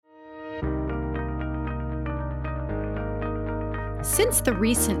Since the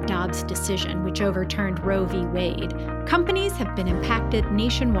recent Dobbs decision, which overturned Roe v. Wade, companies have been impacted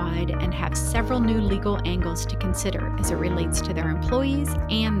nationwide and have several new legal angles to consider as it relates to their employees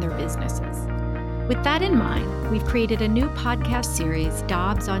and their businesses. With that in mind, we've created a new podcast series,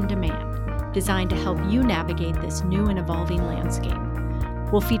 Dobbs on Demand, designed to help you navigate this new and evolving landscape.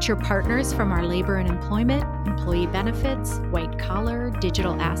 We'll feature partners from our labor and employment, employee benefits, white collar,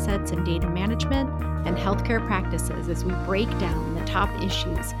 digital assets and data management, and healthcare practices as we break down the top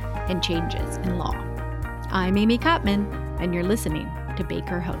issues and changes in law. I'm Amy Kottman, and you're listening to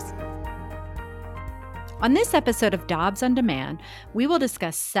Baker Host. On this episode of Dobbs on Demand, we will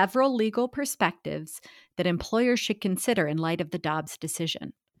discuss several legal perspectives that employers should consider in light of the Dobbs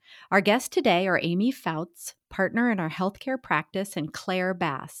decision. Our guests today are Amy Fouts, partner in our healthcare practice, and Claire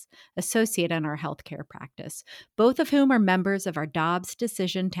Bass, associate in our healthcare practice, both of whom are members of our Dobbs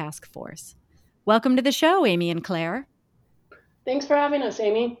Decision Task Force. Welcome to the show, Amy and Claire. Thanks for having us,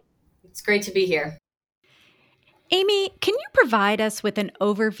 Amy. It's great to be here. Amy, can you provide us with an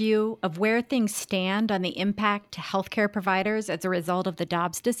overview of where things stand on the impact to healthcare providers as a result of the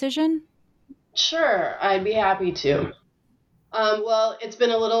Dobbs decision? Sure, I'd be happy to. Well, it's been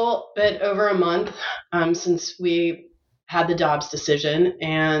a little bit over a month since we had the Dobbs decision,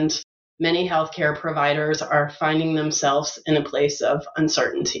 and many healthcare providers are finding themselves in a place of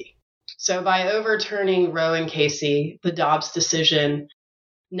uncertainty. So by overturning Roe and Casey, the Dobbs decision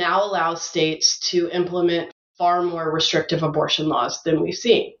now allows states to implement far more restrictive abortion laws than we've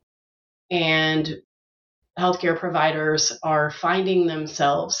seen. And healthcare providers are finding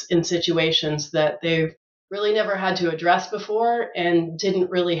themselves in situations that they've really never had to address before and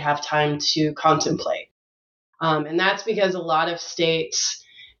didn't really have time to contemplate. And that's because a lot of states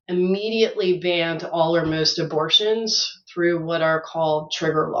immediately banned all or most abortions through what are called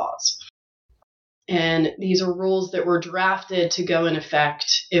trigger laws. And these are rules that were drafted to go in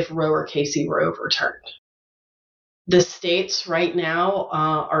effect if Roe or Casey were overturned. The states right now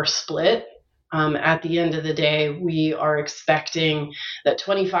are split. At the end of the day, we are expecting that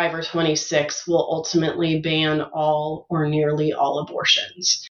 25 or 26 will ultimately ban all or nearly all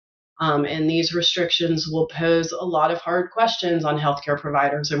abortions. And these restrictions will pose a lot of hard questions on healthcare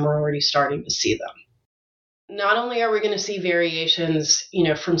providers, and we're already starting to see them. Not only are we going to see variations,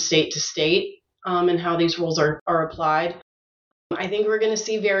 from state to state in how these rules are applied, I think we're going to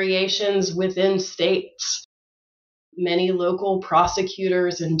see variations within states. Many local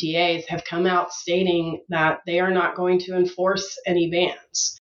prosecutors and DAs have come out stating that they are not going to enforce any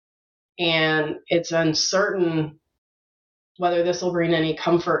bans. And it's uncertain whether this will bring any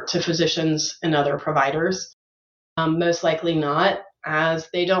comfort to physicians and other providers. Most likely not, as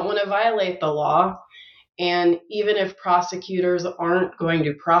they don't want to violate the law. And even if prosecutors aren't going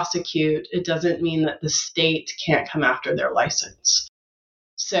to prosecute, it doesn't mean that the state can't come after their license.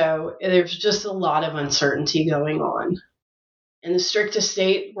 So there's just a lot of uncertainty going on. In the strictest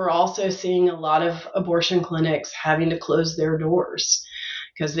state, we're also seeing a lot of abortion clinics having to close their doors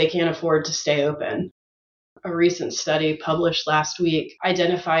because they can't afford to stay open. A recent study published last week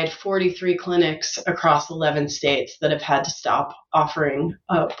identified 43 clinics across 11 states that have had to stop offering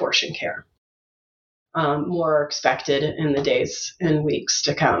abortion care. More are expected in the days and weeks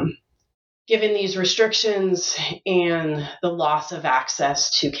to come. Given these restrictions and the loss of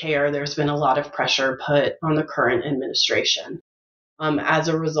access to care, there's been a lot of pressure put on the current administration. As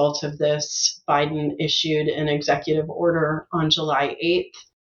a result of this, Biden issued an executive order on July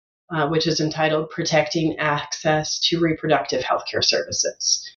 8th, which is entitled Protecting Access to Reproductive Healthcare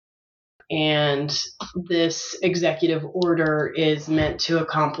Services. And this executive order is meant to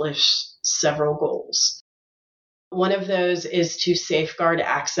accomplish several goals. One of those is to safeguard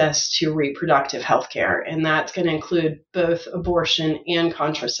access to reproductive health care, and that's going to include both abortion and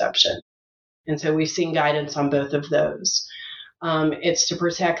contraception. And so we've seen guidance on both of those. It's to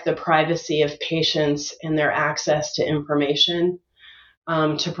protect the privacy of patients and their access to information,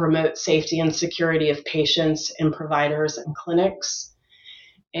 to promote safety and security of patients and providers and clinics,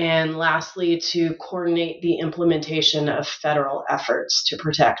 and lastly, to coordinate the implementation of federal efforts to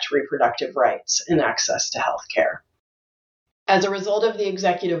protect reproductive rights and access to health care. As a result of the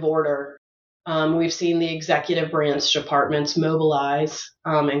executive order, we've seen the executive branch departments mobilize,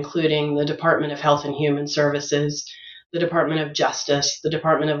 including the Department of Health and Human Services, the Department of Justice, the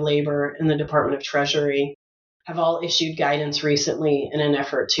Department of Labor, and the Department of Treasury, have all issued guidance recently in an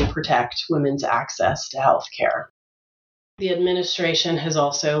effort to protect women's access to health care. The administration has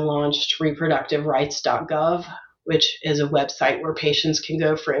also launched reproductiverights.gov, which is a website where patients can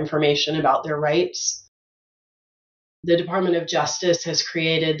go for information about their rights. The Department of Justice has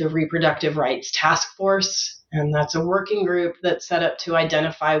created the Reproductive Rights Task Force, And that's a working group that's set up to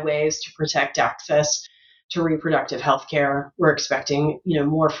identify ways to protect access to reproductive health care. We're expecting,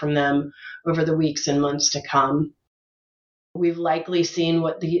 more from them over the weeks and months to come. We've likely seen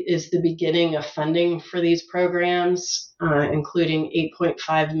what is the beginning of funding for these programs, including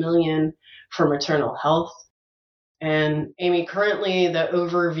 $8.5 million for maternal health. And Amy, currently the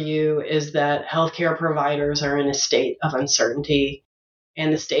overview is that healthcare providers are in a state of uncertainty,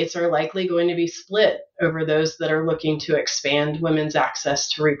 and the states are likely going to be split over those that are looking to expand women's access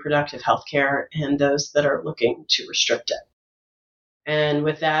to reproductive health care and those that are looking to restrict it. And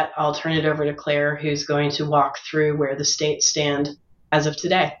with that, I'll turn it over to Claire, who's going to walk through where the states stand as of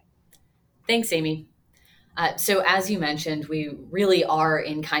today. Thanks, Amy. So as you mentioned, we really are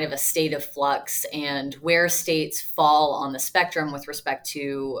in kind of a state of flux, and where states fall on the spectrum with respect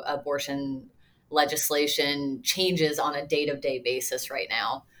to abortion legislation changes on a day-to-day basis right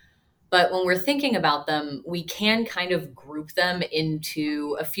now. But when we're thinking about them, we can kind of group them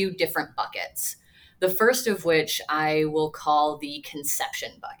into a few different buckets. The first of which I will call the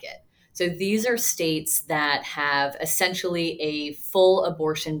conception bucket. So these are states that have essentially a full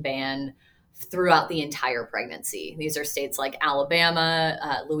abortion ban throughout the entire pregnancy. These are states like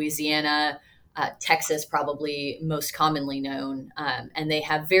Alabama, Louisiana, Texas, probably most commonly known, and they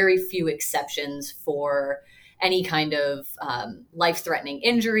have very few exceptions for any kind of life-threatening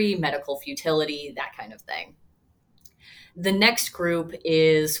injury, medical futility, that kind of thing. The next group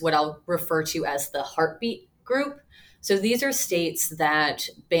is what I'll refer to as the heartbeat group. So these are states that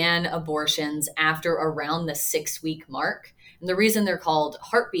ban abortions after around the 6-week mark. And the reason they're called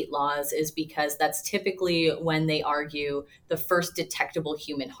heartbeat laws is because that's typically when they argue the first detectable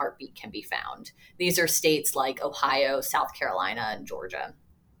human heartbeat can be found. These are states like Ohio, South Carolina, and Georgia.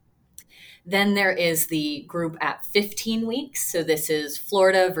 Then there is the group at 15 weeks. So this is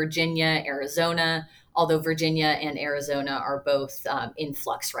Florida, Virginia, Arizona, although Virginia and Arizona are both in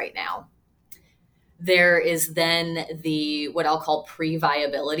flux right now. There is then the what I'll call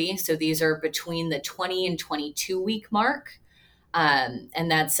pre-viability. So these are between the 20 and 22 week mark. And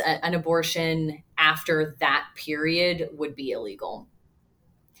that's an abortion after that period would be illegal.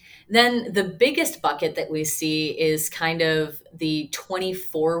 Then the biggest bucket that we see is kind of the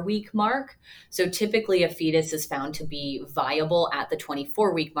 24-week mark. So typically a fetus is found to be viable at the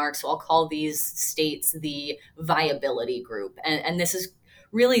 24-week mark. So I'll call these states the viability group. And this is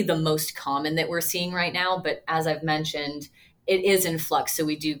really the most common that we're seeing right now. But as I've mentioned, it is in flux. So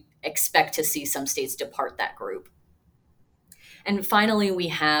we do expect to see some states depart that group. And finally, we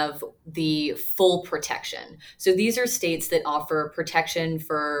have the full protection. So these are states that offer protection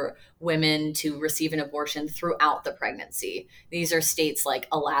for women to receive an abortion throughout the pregnancy. These are states like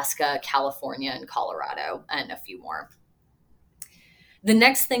Alaska, California, and Colorado, and a few more. The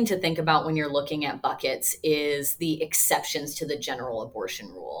next thing to think about when you're looking at buckets is the exceptions to the general abortion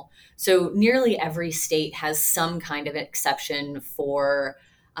rule. So nearly every state has some kind of exception for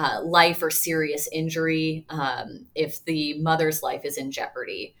life or serious injury if the mother's life is in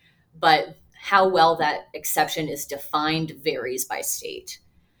jeopardy. But how well that exception is defined varies by state.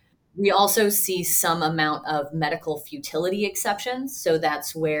 We also see some amount of medical futility exceptions. So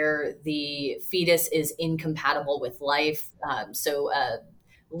that's where the fetus is incompatible with life. So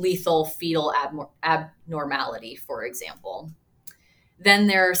lethal fetal abnormality, for example. Then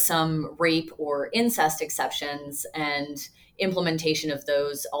there are some rape or incest exceptions, and implementation of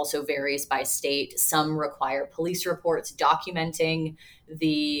those also varies by state. Some require police reports documenting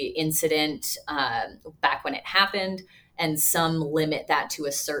the incident back when it happened, and some limit that to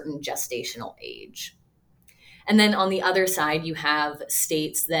a certain gestational age. And then on the other side, you have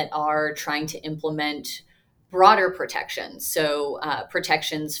states that are trying to implement broader protections. So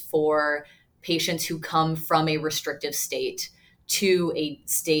protections for patients who come from a restrictive state to a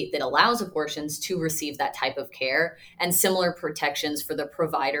state that allows abortions to receive that type of care, and similar protections for the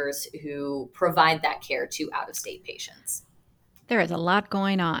providers who provide that care to out-of-state patients. There is a lot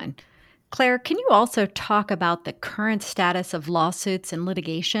going on. Claire, can you also talk about the current status of lawsuits and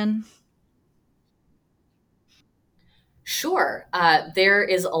litigation? Sure. There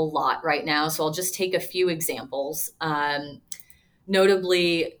is a lot right now, so I'll just take a few examples.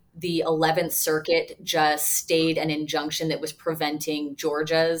 Notably, the 11th Circuit just stayed an injunction that was preventing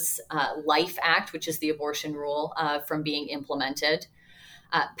Georgia's Life Act, which is the abortion rule, from being implemented.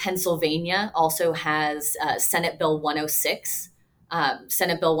 Pennsylvania also has Senate Bill 106.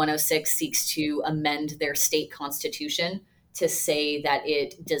 Senate Bill 106 seeks to amend their state constitution to say that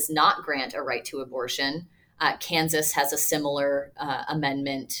it does not grant a right to abortion. Kansas has a similar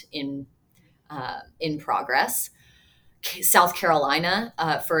amendment in progress. South Carolina,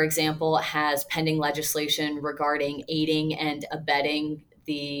 for example, has pending legislation regarding aiding and abetting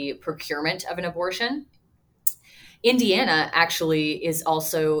the procurement of an abortion. Indiana actually is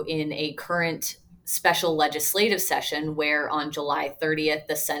also in a current special legislative session where on July 30th,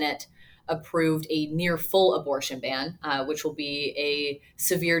 the Senate approved a near full abortion ban, which will be a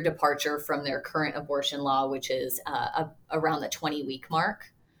severe departure from their current abortion law, which is around the 20-week mark.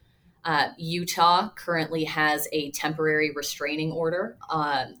 Utah currently has a temporary restraining order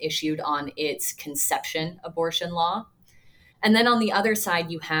issued on its conception abortion law. And then on the other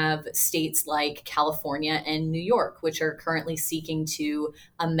side, you have states like California and New York, which are currently seeking to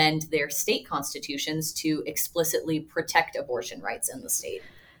amend their state constitutions to explicitly protect abortion rights in the state.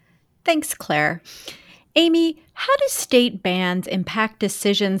 Thanks, Claire. Amy, how do state bans impact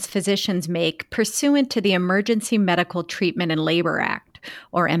decisions physicians make pursuant to the Emergency Medical Treatment and Labor Act,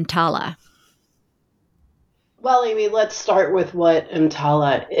 or EMTALA? Well, Amy, let's start with what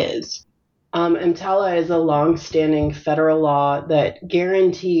EMTALA is. EMTALA is a long-standing federal law that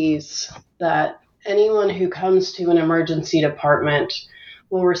guarantees that anyone who comes to an emergency department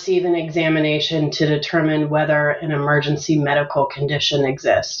will receive an examination to determine whether an emergency medical condition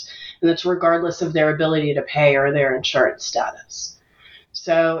exists, and it's regardless of their ability to pay or their insurance status.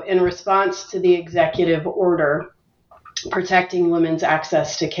 So in response to the executive order protecting women's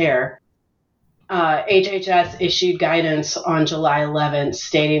access to care, HHS issued guidance on July 11th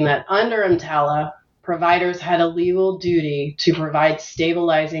stating that under EMTALA, providers had a legal duty to provide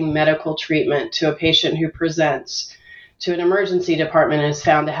stabilizing medical treatment to a patient who presents to an emergency department and is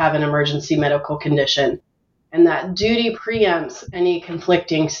found to have an emergency medical condition, and that duty preempts any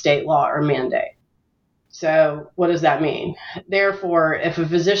conflicting state law or mandate. So what does that mean? Therefore, if a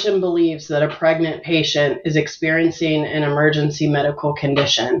physician believes that a pregnant patient is experiencing an emergency medical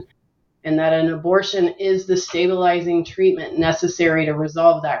condition, and that an abortion is the stabilizing treatment necessary to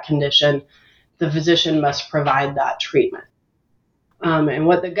resolve that condition, the physician must provide that treatment. And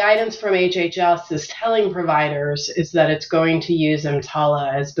what the guidance from HHS is telling providers is that it's going to use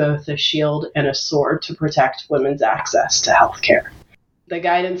EMTALA as both a shield and a sword to protect women's access to health care. The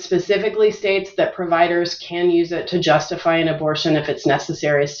guidance specifically states that providers can use it to justify an abortion if it's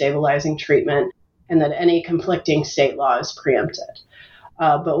necessary as stabilizing treatment, and that any conflicting state law is preempted.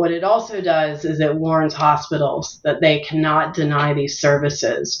 But what it also does is it warns hospitals that they cannot deny these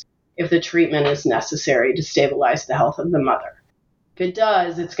services if the treatment is necessary to stabilize the health of the mother. If it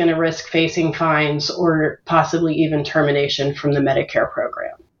does, it's going to risk facing fines or possibly even termination from the Medicare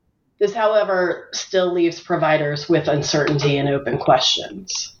program. This, however, still leaves providers with uncertainty and open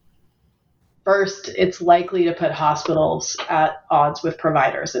questions. First, it's likely to put hospitals at odds with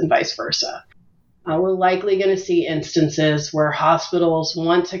providers and vice versa. We're likely going to see instances where hospitals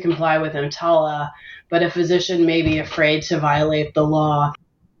want to comply with EMTALA, but a physician may be afraid to violate the law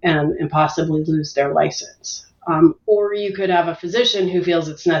and possibly lose their license. Or you could have a physician who feels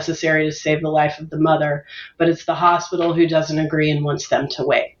it's necessary to save the life of the mother, but it's the hospital who doesn't agree and wants them to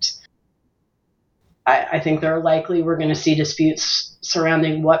wait. I think we're going to see disputes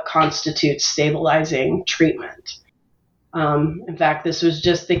surrounding what constitutes stabilizing treatment. In fact, this was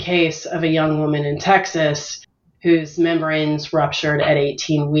just the case of a young woman in Texas whose membranes ruptured at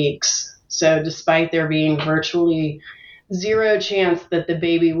 18 weeks. So despite there being virtually zero chance that the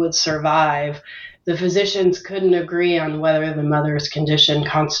baby would survive, the physicians couldn't agree on whether the mother's condition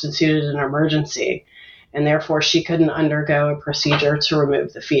constituted an emergency, and therefore she couldn't undergo a procedure to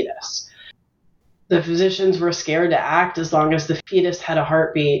remove the fetus. The physicians were scared to act as long as the fetus had a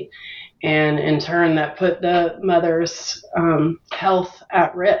heartbeat, and in turn that put the mother's health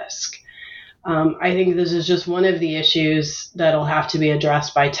at risk. I think this is just one of the issues that'll have to be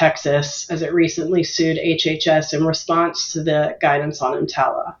addressed by Texas, as it recently sued HHS in response to the guidance on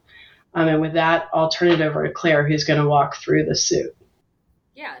EMTALA. And with that, I'll turn it over to Claire, who's going to walk through the suit.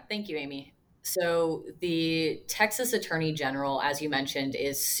 Yeah, thank you, Amy. So the Texas Attorney General, as you mentioned,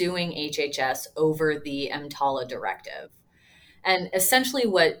 is suing HHS over the EMTALA directive. And essentially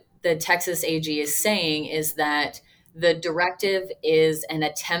what the Texas AG is saying is that the directive is an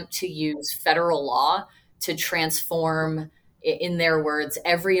attempt to use federal law to transform, in their words,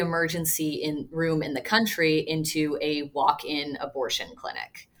 every emergency room in the country into a walk-in abortion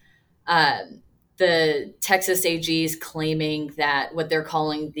clinic. The Texas AG is claiming that what they're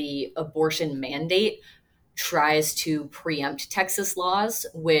calling the abortion mandate tries to preempt Texas laws,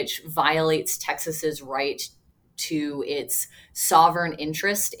 which violates Texas's right to its sovereign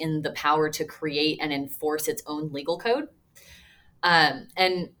interest in the power to create and enforce its own legal code.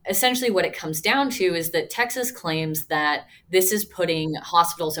 And essentially what it comes down to is that Texas claims that this is putting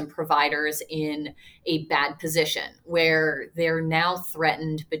hospitals and providers in a bad position where they're now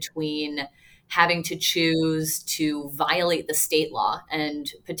threatened between having to choose to violate the state law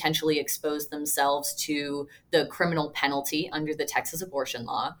and potentially expose themselves to the criminal penalty under the Texas abortion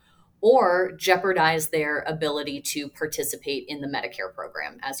law, or jeopardize their ability to participate in the Medicare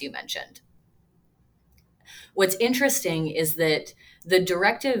program, as you mentioned. What's interesting is that the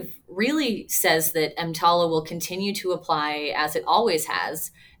directive really says that EMTALA will continue to apply as it always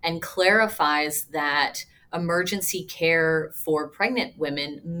has, and clarifies that emergency care for pregnant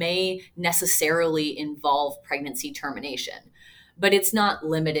women may necessarily involve pregnancy termination. But it's not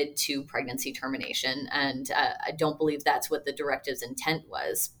limited to pregnancy termination, and I don't believe that's what the directive's intent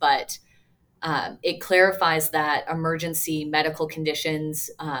was. But it clarifies that emergency medical conditions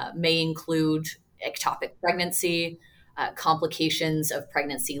may include ectopic pregnancy, complications of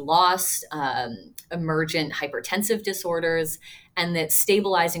pregnancy loss, emergent hypertensive disorders, and that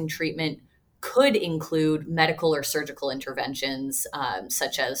stabilizing treatment could include medical or surgical interventions,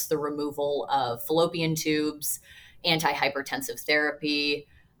 such as the removal of fallopian tubes, antihypertensive therapy,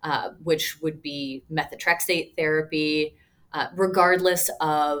 which would be methotrexate therapy, regardless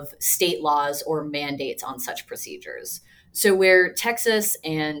of state laws or mandates on such procedures. So where Texas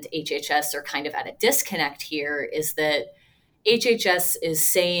and HHS are kind of at a disconnect here is that HHS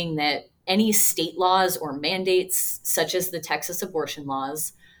is saying that any state laws or mandates, such as the Texas abortion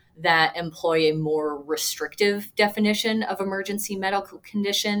laws, that employ a more restrictive definition of emergency medical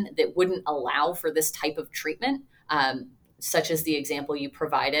condition that wouldn't allow for this type of treatment, such as the example you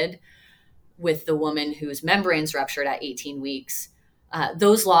provided with the woman whose membranes ruptured at 18 weeks,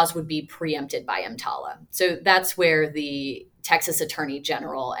 those laws would be preempted by EMTALA. So that's where the Texas Attorney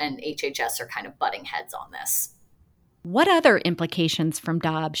General and HHS are kind of butting heads on this. What other implications from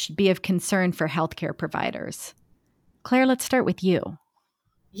Dobbs should be of concern for healthcare providers? Claire, let's start with you.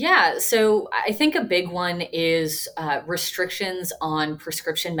 Yeah, so I think a big one is restrictions on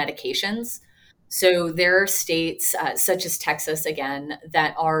prescription medications. So there are states such as Texas, again,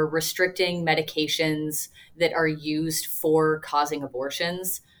 that are restricting medications that are used for causing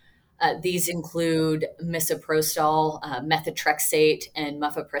abortions. These include misoprostol, methotrexate, and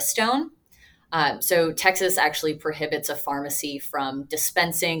mifepristone. So Texas actually prohibits a pharmacy from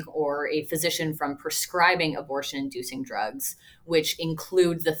dispensing or a physician from prescribing abortion-inducing drugs, which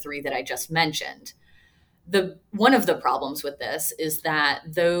include the three that I just mentioned. One of the problems with this is that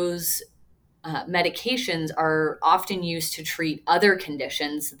those medications are often used to treat other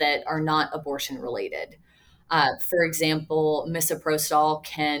conditions that are not abortion-related. For example, misoprostol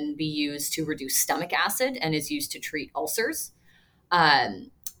can be used to reduce stomach acid and is used to treat ulcers.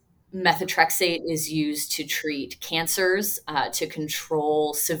 Methotrexate is used to treat cancers, to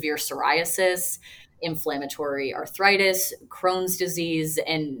control severe psoriasis, inflammatory arthritis, Crohn's disease,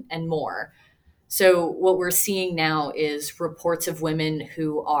 and more. So what we're seeing now is reports of women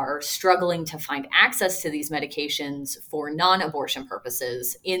who are struggling to find access to these medications for non-abortion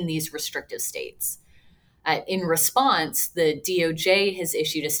purposes in these restrictive states. In response, the DOJ has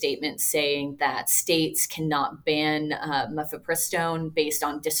issued a statement saying that states cannot ban mifepristone based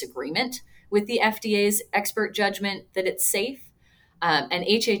on disagreement with the FDA's expert judgment that it's safe. And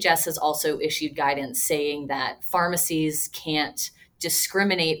HHS has also issued guidance saying that pharmacies can't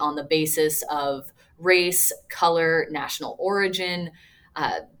discriminate on the basis of race, color, national origin,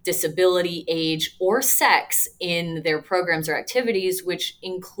 disability, age, or sex in their programs or activities, which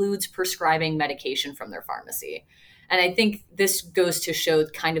includes prescribing medication from their pharmacy. And I think this goes to show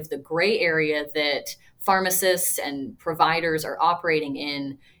kind of the gray area that pharmacists and providers are operating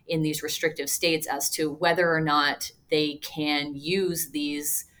in these restrictive states as to whether or not they can use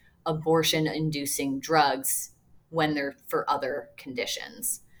these abortion-inducing drugs when they're for other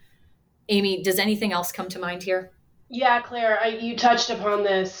conditions. Amy, does anything else come to mind here? Yeah, Claire, you touched upon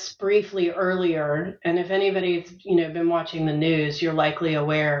this briefly earlier, and if anybody's been watching the news, you're likely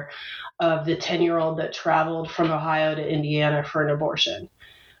aware of the 10-year-old that traveled from Ohio to Indiana for an abortion.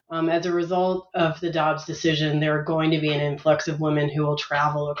 As a result of the Dobbs decision, there are going to be an influx of women who will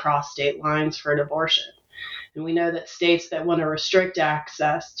travel across state lines for an abortion. And we know that states that want to restrict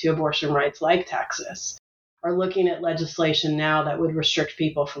access to abortion rights, like Texas, are looking at legislation now that would restrict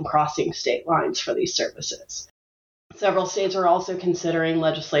people from crossing state lines for these services. Several states are also considering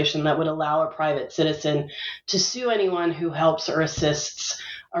legislation that would allow a private citizen to sue anyone who helps or assists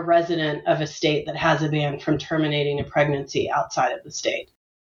a resident of a state that has a ban from terminating a pregnancy outside of the state.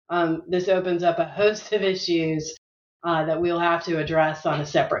 This opens up a host of issues that we'll have to address on a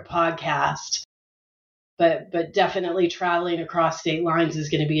separate podcast. But definitely traveling across state lines is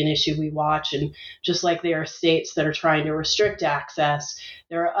going to be an issue we watch. And just like there are states that are trying to restrict access,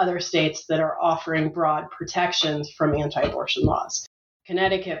 there are other states that are offering broad protections from anti-abortion laws.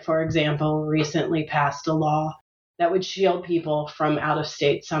 Connecticut, for example, recently passed a law that would shield people from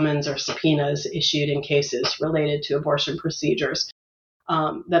out-of-state summons or subpoenas issued in cases related to abortion procedures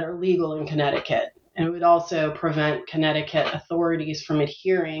that are legal in Connecticut. And it would also prevent Connecticut authorities from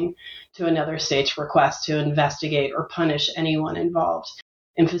adhering to another state's request to investigate or punish anyone involved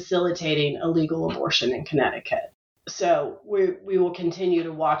in facilitating illegal abortion in Connecticut. So we will continue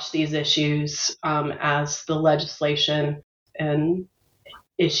to watch these issues as the legislation and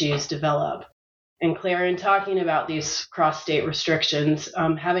issues develop. And Claire, in talking about these cross-state restrictions,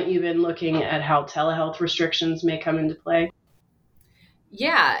 haven't you been looking at how telehealth restrictions may come into play?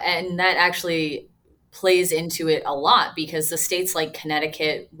 Yeah, and that actually plays into it a lot because the states like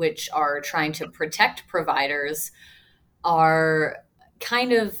Connecticut, which are trying to protect providers, are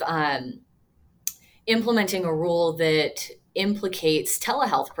kind of implementing a rule that implicates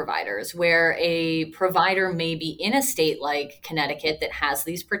telehealth providers, where a provider may be in a state like Connecticut that has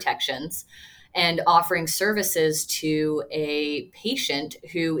these protections and offering services to a patient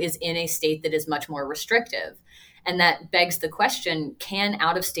who is in a state that is much more restrictive. And that begs the question, can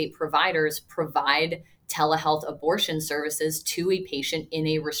out-of-state providers provide telehealth abortion services to a patient in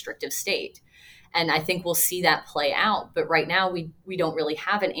a restrictive state? And I think we'll see that play out. But right now, we don't really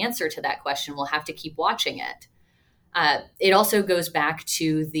have an answer to that question. We'll have to keep watching it. It also goes back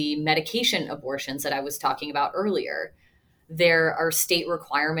to the medication abortions that I was talking about earlier. There are state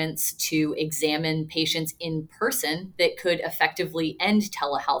requirements to examine patients in person that could effectively end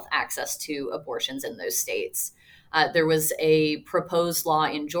telehealth access to abortions in those states. There was a proposed law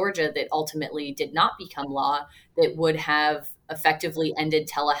in Georgia that ultimately did not become law that would have effectively ended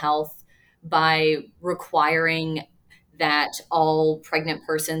telehealth by requiring that all pregnant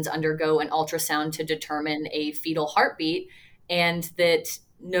persons undergo an ultrasound to determine a fetal heartbeat, and that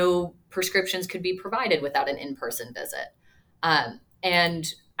no prescriptions could be provided without an in-person visit.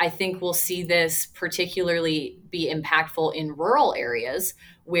 And I think we'll see this particularly be impactful in rural areas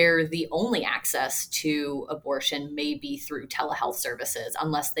where the only access to abortion may be through telehealth services,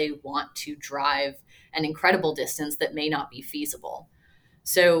 unless they want to drive an incredible distance that may not be feasible.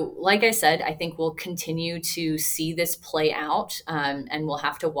 So, like I said, I think we'll continue to see this play out, and we'll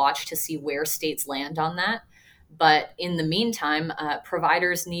have to watch to see where states land on that. But in the meantime,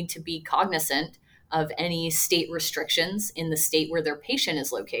 providers need to be cognizant of any state restrictions in the state where their patient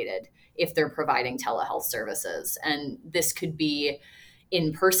is located if they're providing telehealth services. And this could be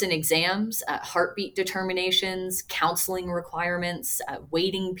in-person exams, heartbeat determinations, counseling requirements,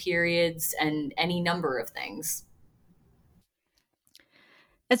 waiting periods, and any number of things.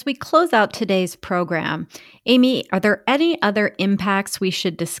 As we close out today's program, Amy, are there any other impacts we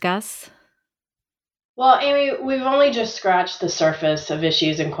should discuss? Well, Amy, we've only just scratched the surface of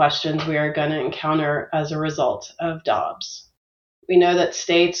issues and questions we are going to encounter as a result of Dobbs. We know that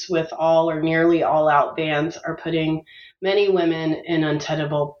states with all or nearly all out bans are putting many women in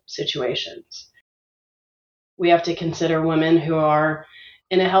untenable situations. We have to consider women who are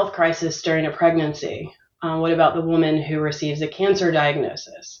in a health crisis during a pregnancy. What about the woman who receives a cancer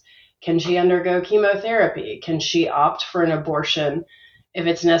diagnosis? Can she undergo chemotherapy? Can she opt for an abortion if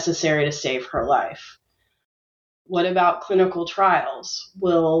it's necessary to save her life? What about clinical trials?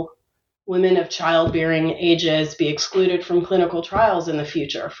 Will women of childbearing ages be excluded from clinical trials in the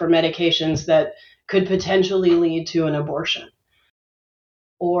future for medications that could potentially lead to an abortion?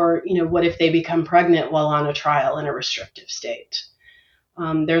 Or, what if they become pregnant while on a trial in a restrictive state?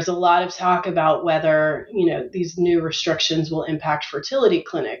 There's a lot of talk about whether, these new restrictions will impact fertility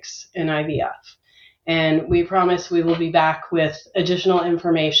clinics in IVF. And we promise we will be back with additional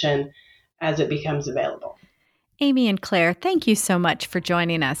information as it becomes available. Amy and Claire, thank you so much for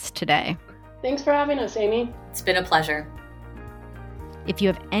joining us today. Thanks for having us, Amy. It's been a pleasure. If you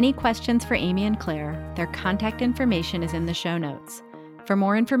have any questions for Amy and Claire, their contact information is in the show notes. For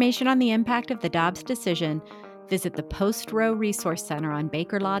more information on the impact of the Dobbs decision, visit the Post Row Resource Center on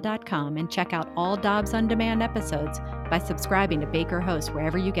BakerLaw.com and check out all Dobbs On Demand episodes by subscribing to Baker Host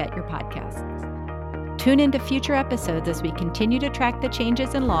wherever you get your podcasts. Tune into future episodes as we continue to track the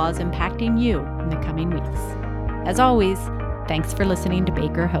changes in laws impacting you in the coming weeks. As always, thanks for listening to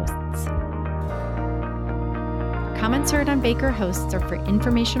Baker Hosts. Comments heard on Baker Hosts are for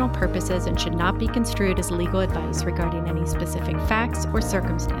informational purposes and should not be construed as legal advice regarding any specific facts or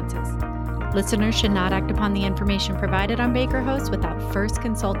circumstances. Listeners should not act upon the information provided on Baker Hosts without first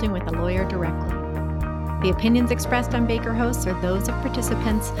consulting with a lawyer directly. The opinions expressed on Baker Hosts are those of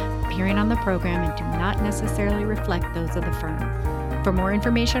participants appearing on the program and do not necessarily reflect those of the firm. For more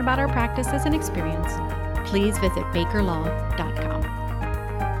information about our practices and experience, please visit bakerlaw.com.